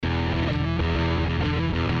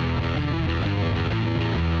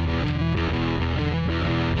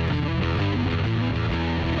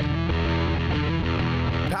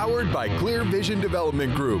Powered by Clear Vision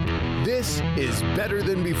Development Group. This is Better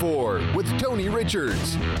Than Before with Tony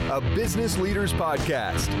Richards, a business leaders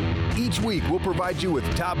podcast. Each week, we'll provide you with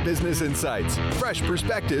top business insights, fresh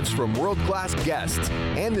perspectives from world-class guests,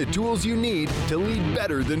 and the tools you need to lead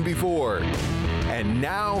better than before. And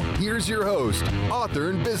now, here's your host, author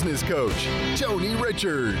and business coach, Tony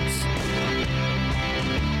Richards.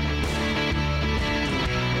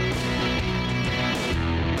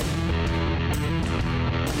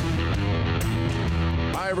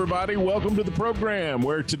 Hi, everybody. Welcome to the program,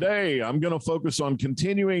 where today I'm going to focus on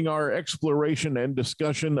continuing our exploration and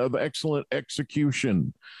discussion of excellent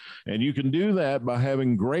execution. And you can do that by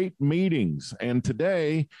having great meetings. And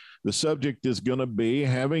today, the subject is going to be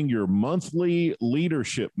having your monthly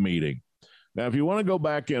leadership meeting. Now, if you want to go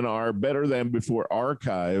back in our Better Than Before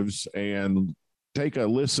archives and take a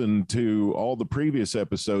listen to all the previous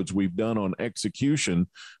episodes we've done on execution,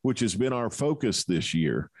 which has been our focus this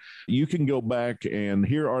year, you can go back and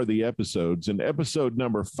here are the episodes. In episode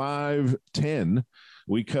number 510,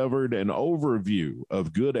 we covered an overview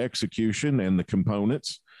of good execution and the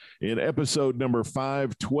components. In episode number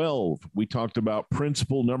 512, we talked about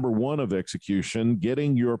principle number 1 of execution,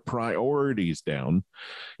 getting your priorities down.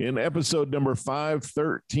 In episode number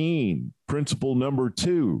 513, principle number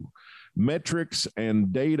 2, metrics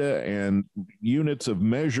and data and units of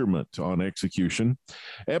measurement on execution.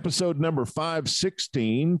 Episode number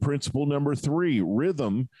 516, principle number 3,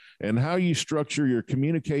 rhythm and how you structure your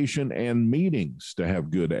communication and meetings to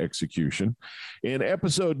have good execution. In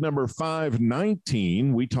episode number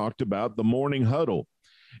 519, we talked about the morning huddle.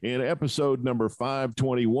 In episode number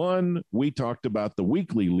 521, we talked about the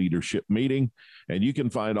weekly leadership meeting, and you can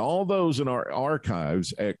find all those in our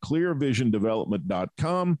archives at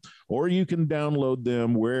clearvisiondevelopment.com, or you can download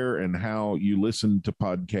them where and how you listen to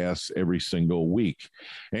podcasts every single week.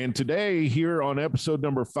 And today, here on episode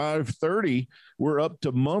number 530, we're up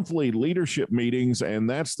to monthly leadership meetings, and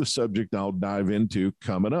that's the subject I'll dive into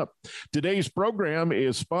coming up. Today's program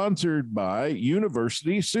is sponsored by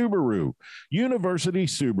University Subaru. University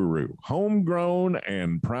Subaru, homegrown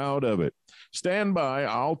and proud of it. Stand by.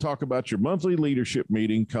 I'll talk about your monthly leadership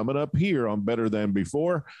meeting coming up here on Better Than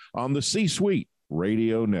Before on the C-Suite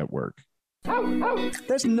Radio Network.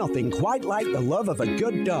 There's nothing quite like the love of a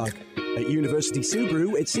good dog. At University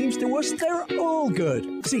Subaru, it seems to us they're all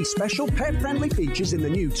good. See special pet-friendly features in the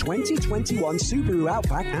new 2021 Subaru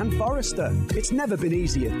Outback and Forester. It's never been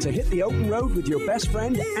easier to hit the open road with your best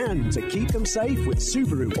friend and to keep them safe with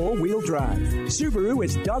Subaru all-wheel drive. Subaru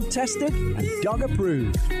is dog-tested and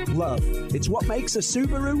dog-approved. Love, it's what makes a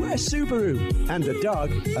Subaru a Subaru. And a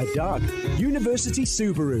dog. University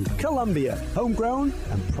Subaru, Columbia, homegrown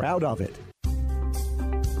and proud of it.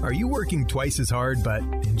 Are you working twice as hard but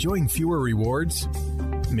enjoying fewer rewards?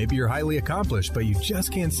 Maybe you're highly accomplished, but you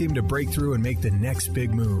just can't seem to break through and make the next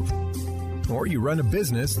big move. Or you run a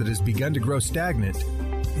business that has begun to grow stagnant.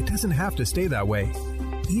 It doesn't have to stay that way.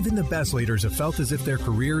 Even the best leaders have felt as if their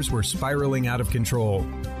careers were spiraling out of control.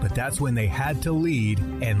 But that's when they had to lead,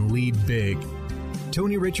 and lead big.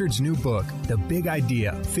 Tony Richards' new book, The Big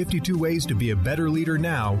Idea, 52 Ways to Be a Better Leader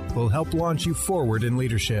Now, will help launch you forward in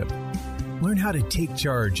leadership. Learn how to take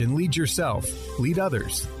charge and lead yourself, lead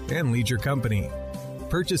others, and lead your company.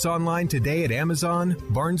 Purchase online today at Amazon,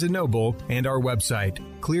 Barnes & Noble, and our website,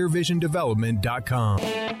 clearvisiondevelopment.com.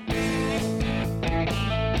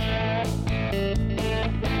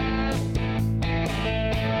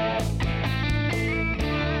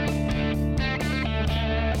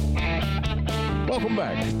 Welcome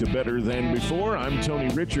back to Better Than Before. I'm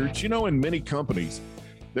Tony Richards. You know, in many companies,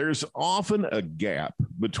 there's often a gap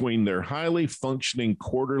between their highly functioning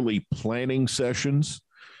quarterly planning sessions.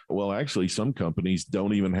 Well, actually, some companies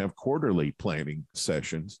don't even have quarterly planning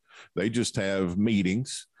sessions. They just have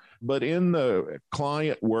meetings. But in the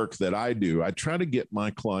client work that I do, I try to get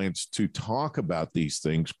my clients to talk about these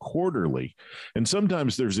things quarterly. And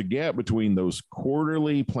sometimes there's a gap between those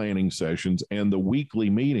quarterly planning sessions and the weekly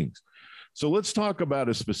meetings. So let's talk about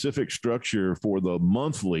a specific structure for the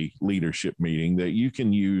monthly leadership meeting that you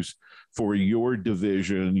can use for your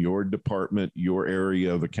division, your department, your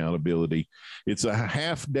area of accountability. It's a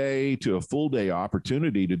half day to a full day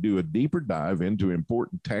opportunity to do a deeper dive into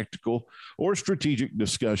important tactical or strategic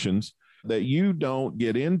discussions that you don't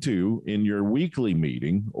get into in your weekly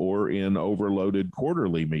meeting or in overloaded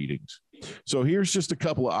quarterly meetings. So here's just a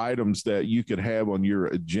couple of items that you could have on your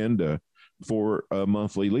agenda for a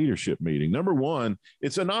monthly leadership meeting. Number one,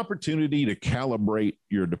 it's an opportunity to calibrate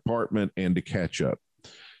your department and to catch up.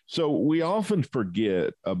 So we often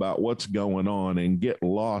forget about what's going on and get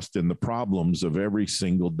lost in the problems of every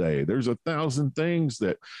single day. There's 1,000 things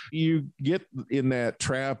that you get in that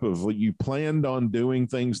trap of you planned on doing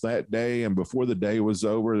things that day, and before the day was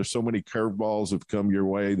over, there's so many curveballs have come your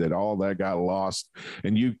way that all that got lost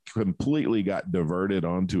and you completely got diverted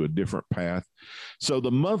onto a different path. So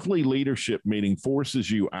the monthly leadership meeting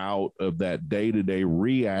forces you out of that day-to-day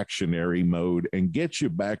reactionary mode and gets you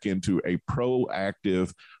back into a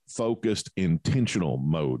proactive, focused, intentional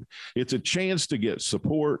mode. It's a chance to get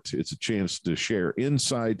support. It's a chance to share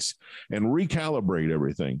insights and recalibrate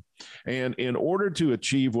everything. And in order to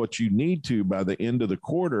achieve what you need to by the end of the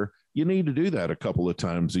quarter, you need to do that a couple of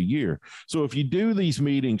times a year. So if you do these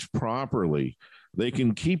meetings properly, they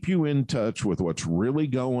can keep you in touch with what's really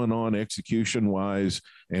going on execution-wise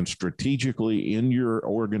and strategically in your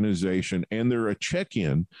organization. And they're a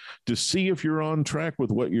check-in to see if you're on track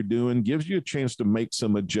with what you're doing, gives you a chance to make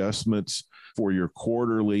some adjustments for your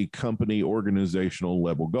quarterly company organizational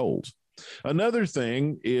level goals. Another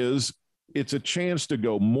thing is it's a chance to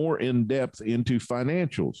go more in depth into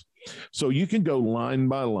financials. So you can go line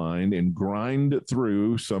by line and grind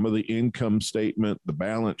through some of the income statement, the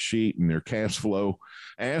balance sheet, and their cash flow.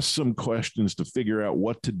 Ask some questions to figure out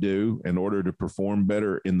what to do in order to perform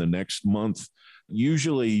better in the next month.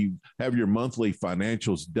 Usually you have your monthly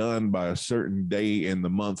financials done by a certain day in the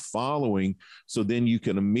month following. So then you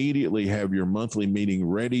can immediately have your monthly meeting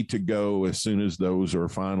ready to go as soon as those are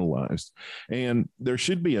finalized. And there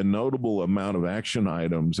should be a notable amount of action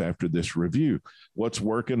items after this review. What's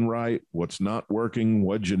working right? What's not working?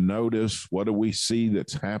 What'd you notice? What do we see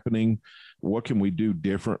that's happening? What can we do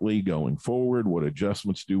differently going forward? What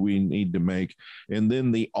adjustments do we need to make? And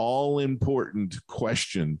then the all-important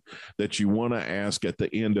question that you want to ask at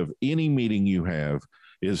the end of any meeting you have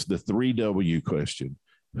is the 3W question.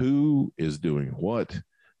 Who is doing what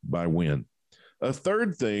by when? A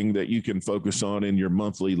third thing that you can focus on in your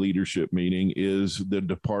monthly leadership meeting is the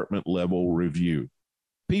department level review.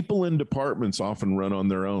 People in departments often run on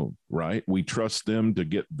their own, right? We trust them to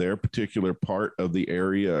get their particular part of the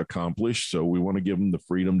area accomplished. So we want to give them the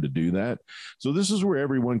freedom to do that. So this is where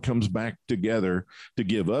everyone comes back together to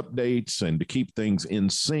give updates and to keep things in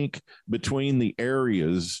sync between the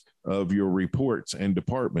areas of your reports and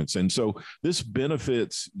departments. And so this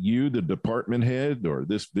benefits you, the department head, or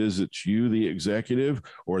this visits you, the executive,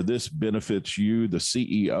 or this benefits you, the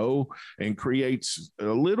CEO, and creates a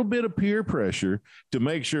little bit of peer pressure to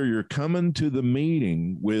make sure you're coming to the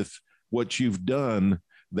meeting with what you've done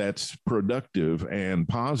that's productive and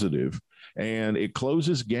positive. And it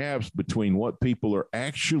closes gaps between what people are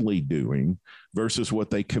actually doing versus what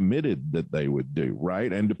they committed that they would do,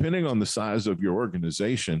 right? And depending on the size of your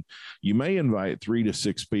organization, you may invite 3 to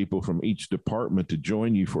 6 people from each department to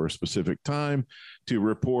join you for a specific time to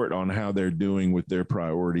report on how they're doing with their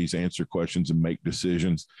priorities, answer questions, and make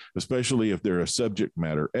decisions, especially if they're a subject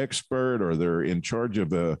matter expert or they're in charge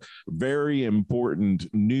of a very important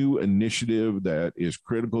new initiative that is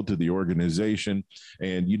critical to the organization.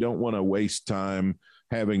 And you don't want to waste time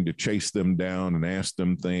having to chase them down and ask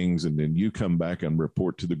them things, and then you come back and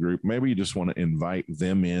report to the group. Maybe you just want to invite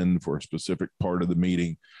them in for a specific part of the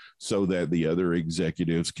meeting so that the other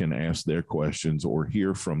executives can ask their questions or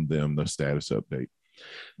hear from them the status update.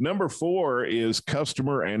 Number 4 is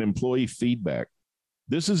customer and employee feedback.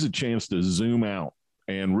 This is a chance to zoom out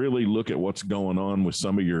and really look at what's going on with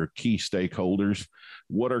some of your key stakeholders.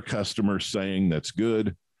 What are customers saying that's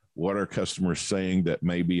good? What are customers saying that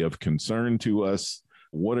may be of concern to us?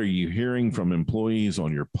 What are you hearing from employees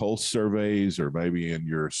on your pulse surveys or maybe in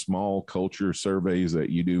your small culture surveys that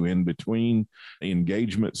you do in between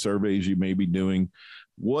engagement surveys you may be doing?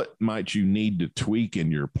 What might you need to tweak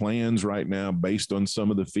in your plans right now based on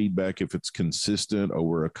some of the feedback if it's consistent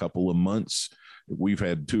over a couple of months? We've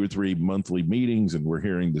had 2 or 3 monthly meetings and we're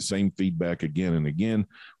hearing the same feedback again and again.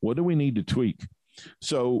 What do we need to tweak?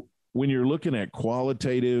 So when you're looking at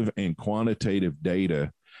qualitative and quantitative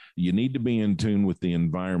data, you need to be in tune with the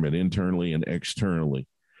environment internally and externally.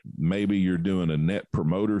 Maybe you're doing a net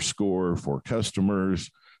promoter score for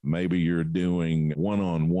customers. Maybe you're doing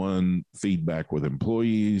one-on-one feedback with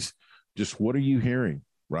employees. Just what are you hearing,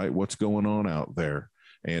 right? What's going on out there?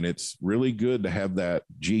 And it's really good to have that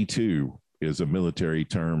G2 is a military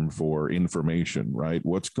term for information, right?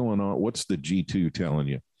 What's going on? What's the G2 telling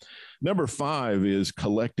you? Number 5 is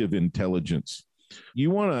collective intelligence.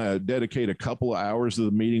 You want to dedicate a couple of hours of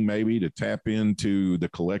the meeting maybe to tap into the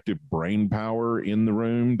collective brain power in the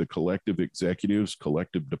room, the collective executives,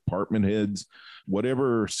 collective department heads,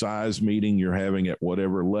 whatever size meeting you're having at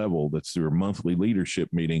whatever level. That's your monthly leadership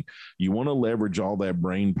meeting. You want to leverage all that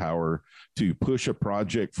brain power to push a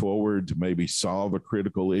project forward, to maybe solve a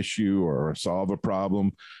critical issue or solve a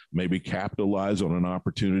problem, maybe capitalize on an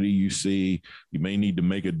opportunity you see. You may need to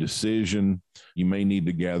make a decision. You may need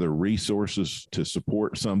to gather resources to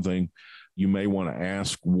support something. You may want to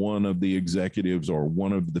ask one of the executives or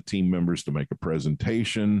one of the team members to make a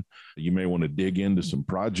presentation. You may want to dig into some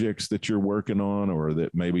projects that you're working on, or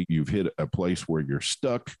that maybe you've hit a place where you're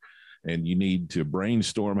stuck and you need to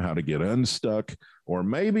brainstorm how to get unstuck. Or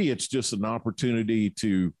maybe it's just an opportunity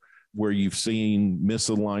to where you've seen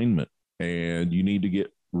misalignment and you need to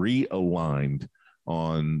get realigned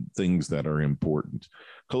on things that are important.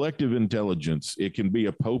 Collective intelligence, it can be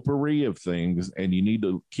a potpourri of things, and you need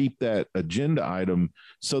to keep that agenda item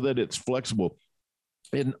so that it's flexible.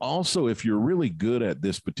 And also, if you're really good at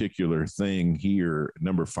this particular thing here,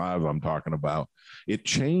 number 5 I'm talking about, it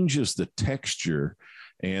changes the texture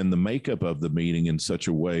and the makeup of the meeting in such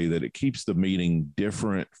a way that it keeps the meeting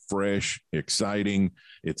different, fresh, exciting.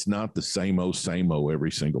 It's not the same old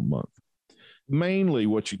every single month. Mainly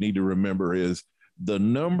what you need to remember is the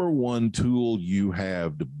number one tool you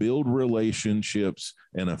have to build relationships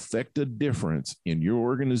and affect a difference in your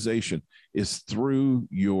organization is through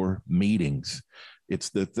your meetings. It's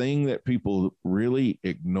the thing that people really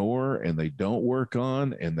ignore and they don't work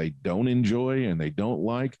on and they don't enjoy and they don't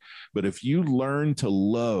like. But if you learn to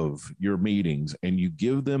love your meetings and you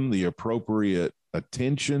give them the appropriate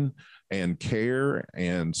attention and care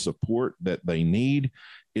and support that they need,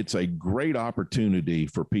 it's a great opportunity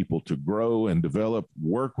for people to grow and develop,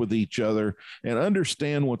 work with each other, and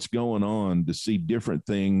understand what's going on, to see different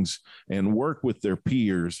things and work with their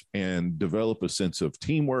peers and develop a sense of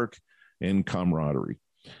teamwork and camaraderie.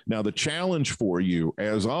 Now, the challenge for you,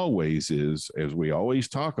 as always, is, as we always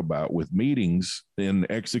talk about with meetings in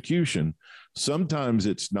execution, sometimes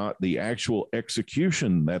it's not the actual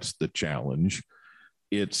execution that's the challenge.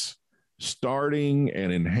 It's starting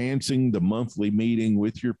and enhancing the monthly meeting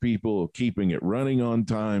with your people, keeping it running on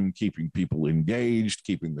time, keeping people engaged,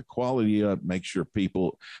 keeping the quality up, make sure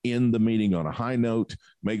people end the meeting on a high note,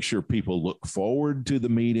 make sure people look forward to the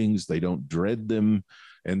meetings, they don't dread them.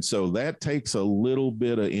 And so that takes a little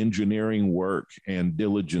bit of engineering work and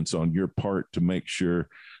diligence on your part to make sure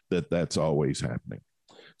that that's always happening.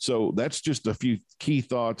 So that's just a few key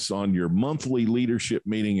thoughts on your monthly leadership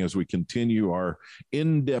meeting as we continue our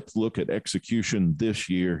in-depth look at execution this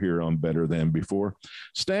year here on Better Than Before.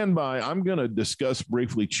 Stand by. I'm going to discuss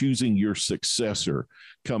briefly choosing your successor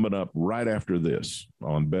coming up right after this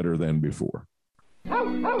on Better Than Before.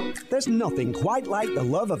 There's nothing quite like the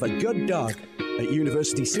love of a good dog. At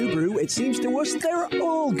University Subaru, it seems to us they're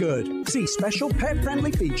all good. See special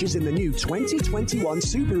pet-friendly features in the new 2021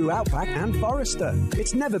 Subaru Outback and Forester.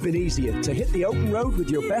 It's never been easier to hit the open road with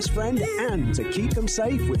your best friend and to keep them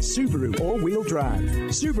safe with Subaru all-wheel drive.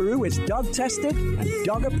 Subaru is dog-tested and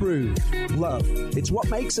dog-approved. Love, it's what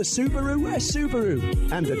makes a Subaru,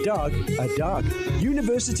 and a dog.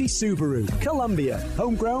 University Subaru, Columbia,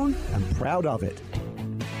 homegrown and proud of it.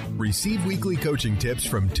 Receive weekly coaching tips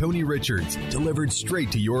from Tony Richards, delivered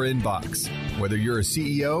straight to your inbox. Whether you're a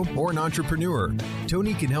CEO or an entrepreneur,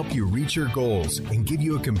 Tony can help you reach your goals and give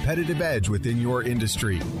you a competitive edge within your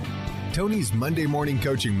industry. Tony's Monday morning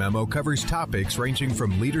coaching memo covers topics ranging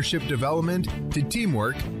from leadership development to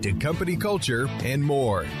teamwork to company culture and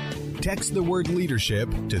more. Text the word leadership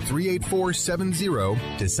to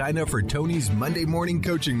 38470 to sign up for Tony's Monday morning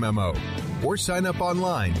coaching memo, or sign up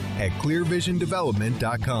online at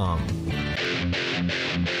clearvisiondevelopment.com.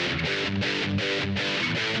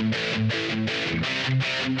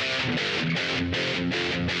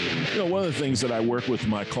 You know, one of the things that I work with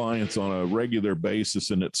my clients on a regular basis,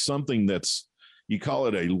 and it's something that's, you call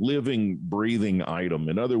it a living, breathing item.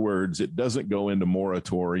 In other words, it doesn't go into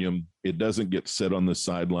moratorium. It doesn't get set on the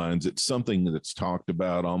sidelines. It's something that's talked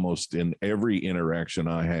about almost in every interaction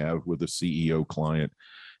I have with a CEO client,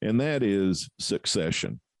 and that is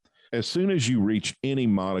succession. As soon as you reach any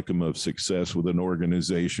modicum of success with an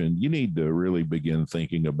organization, you need to really begin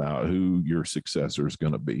thinking about who your successor is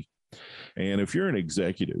going to be. And if you're an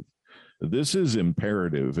executive, this is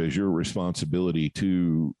imperative as your responsibility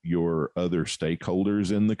to your other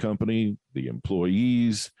stakeholders in the company, the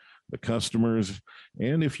employees, the customers,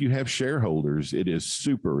 and if you have shareholders, it is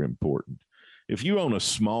super important. If you own a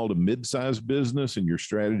small to mid-sized business and your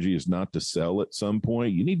strategy is not to sell at some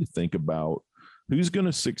point, you need to think about who's going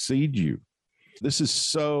to succeed you. This is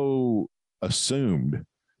so assumed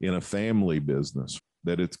in a family business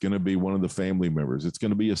that it's going to be one of the family members. It's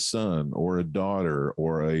going to be a son or a daughter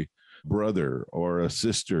or a brother or a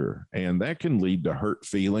sister. And that can lead to hurt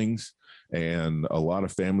feelings and a lot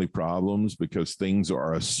of family problems because things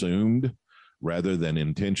are assumed rather than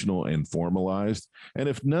intentional and formalized. And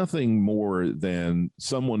if nothing more than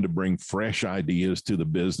someone to bring fresh ideas to the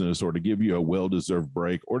business or to give you a well-deserved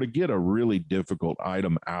break or to get a really difficult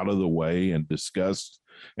item out of the way and discussed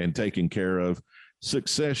and taken care of,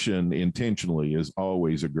 succession intentionally is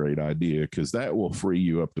always a great idea because that will free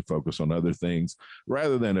you up to focus on other things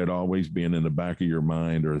rather than it always being in the back of your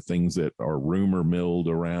mind or things that are rumor milled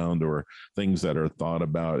around or things that are thought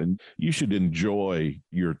about. And you should enjoy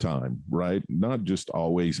your time, right? Not just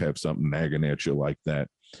always have something nagging at you like that.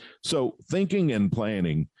 So thinking and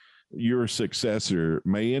planning your successor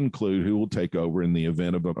may include who will take over in the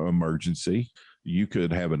event of an emergency. You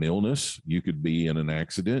could have an illness. You could be in an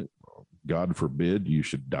accident. God forbid you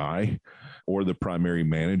should die, or the primary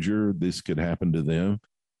manager, this could happen to them.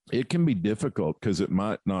 It can be difficult because it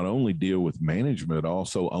might not only deal with management,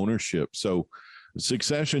 also ownership. So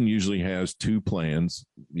succession usually has two plans.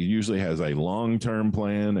 It usually has a long-term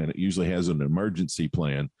plan and it usually has an emergency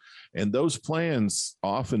plan. And those plans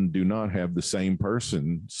often do not have the same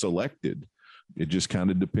person selected. It just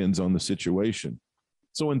kind of depends on the situation.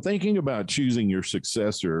 So in thinking about choosing your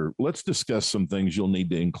successor, let's discuss some things you'll need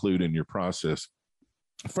to include in your process.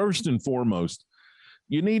 First and foremost,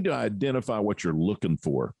 you need to identify what you're looking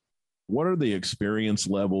for. What are the experience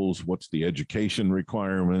levels? What's the education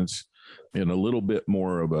requirements? In a little bit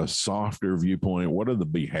more of a softer viewpoint, what are the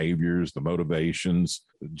behaviors, the motivations?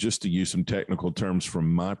 Just to use some technical terms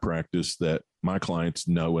from my practice that my clients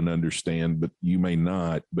know and understand, but you may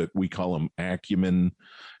not, but we call them acumen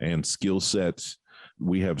and skill sets.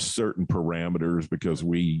 We have certain parameters because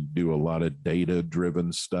we do a lot of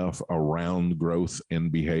data-driven stuff around growth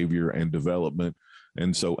and behavior and development.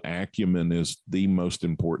 And so acumen is the most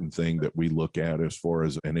important thing that we look at as far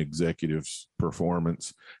as an executive's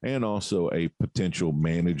performance and also a potential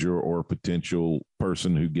manager or potential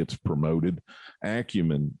person who gets promoted.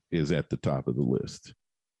 Acumen is at the top of the list.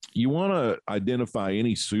 You want to identify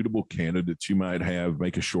any suitable candidates you might have,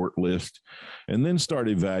 make a short list, and then start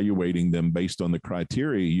evaluating them based on the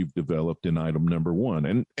criteria you've developed in item number one.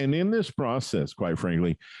 And in this process, quite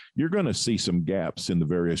frankly, you're going to see some gaps in the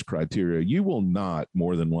various criteria. You will not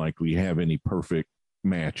more than likely have any perfect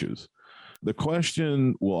matches. The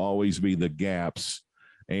question will always be the gaps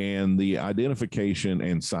and the identification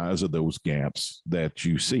and size of those gaps that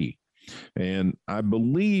you see. And I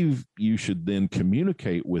believe you should then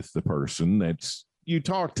communicate with the person you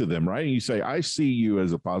talk to them, right? And you say, I see you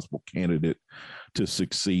as a possible candidate to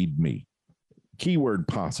succeed me. Keyword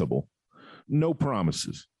possible. No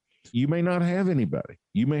promises. You may not have anybody.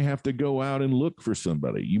 You may have to go out and look for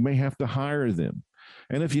somebody. You may have to hire them.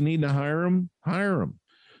 And if you need to hire them, hire them.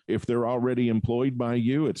 If they're already employed by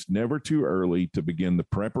you, it's never too early to begin the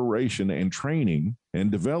preparation and training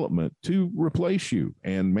and development to replace you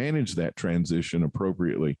and manage that transition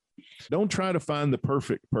appropriately. Don't try to find the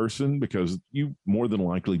perfect person because you more than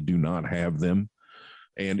likely do not have them.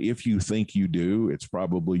 And if you think you do, it's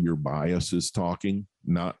probably your biases talking,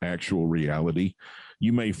 not actual reality.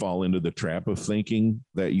 You may fall into the trap of thinking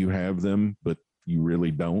that you have them, but you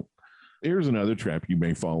really don't. Here's another trap you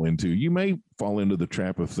may fall into. You may fall into the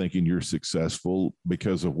trap of thinking you're successful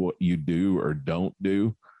because of what you do or don't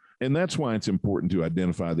do. And that's why it's important to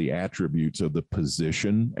identify the attributes of the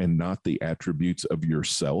position and not the attributes of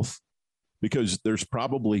yourself, because there's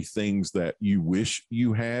probably things that you wish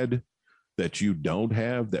you had that you don't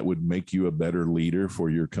have that would make you a better leader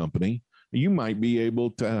for your company. You might be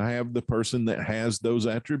able to have the person that has those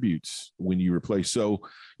attributes when you replace. So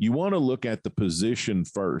you want to look at the position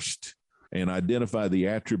first and identify the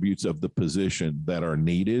attributes of the position that are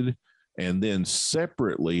needed. And then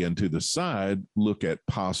separately and to the side, look at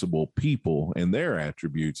possible people and their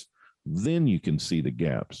attributes. Then you can see the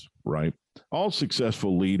gaps, right? All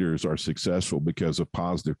successful leaders are successful because of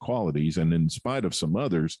positive qualities and in spite of some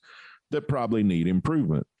others that probably need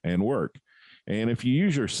improvement and work. And if you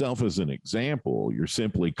use yourself as an example, you're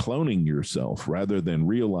simply cloning yourself rather than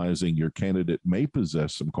realizing your candidate may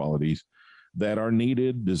possess some qualities that are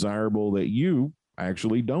needed, desirable, that you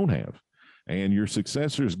actually don't have. And your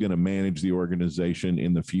successor is going to manage the organization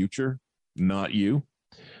in the future, not you.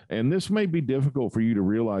 And this may be difficult for you to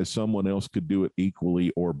realize someone else could do it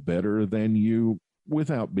equally or better than you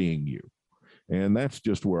without being you. And that's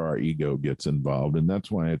just where our ego gets involved. And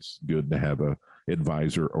that's why it's good to have an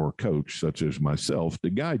advisor or coach such as myself to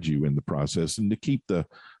guide you in the process and to keep the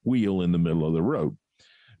wheel in the middle of the road.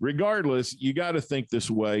 regardless, you got to think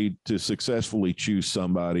this way to successfully choose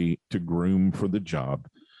somebody to groom for the job,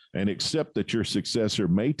 and accept that your successor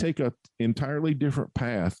may take an entirely different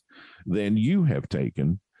path than you have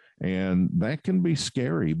taken. And that can be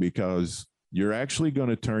scary because you're actually going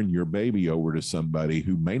to turn your baby over to somebody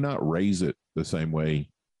who may not raise it the same way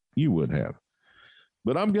you would have.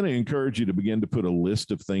 But I'm going to encourage you to begin to put a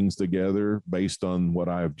list of things together based on what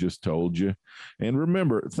I've just told you. And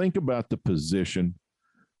remember, think about the position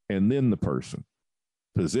and then the person.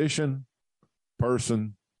 Position,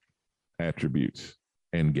 person, attributes,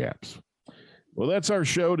 and gaps. Well, that's our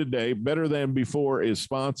show today. Better Than Before is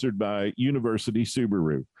sponsored by University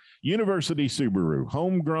Subaru. University Subaru,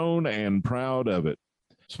 homegrown and proud of it.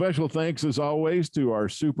 Special thanks, as always, to our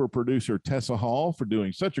super producer, Tessa Hall, for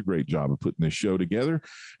doing such a great job of putting this show together.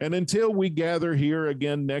 And until we gather here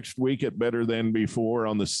again next week at Better Than Before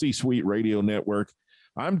on the C-Suite Radio Network,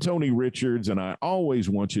 I'm Tony Richards, and I always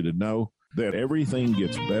want you to know that everything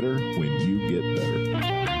gets better when you get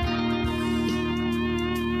better.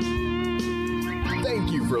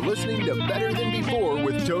 Thank you for listening to Better Than Before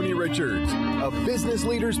with Tony Richards, a business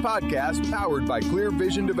leaders podcast powered by Clear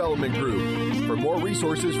Vision Development Group. For more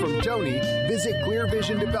resources from Tony, visit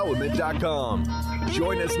clearvisiondevelopment.com.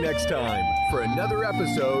 Join us next time for another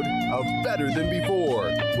episode of Better Than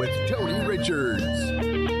Before with Tony Richards.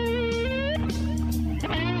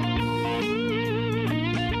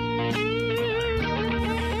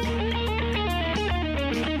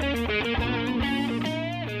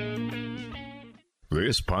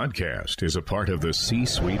 This podcast is a part of the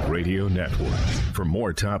C-Suite Radio Network. For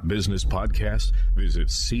more top business podcasts, visit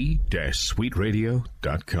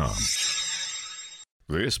c-suiteradio.com.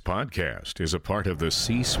 This podcast is a part of the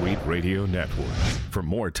C-Suite Radio Network. For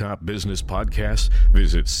more top business podcasts,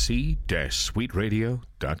 visit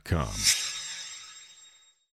c-suiteradio.com.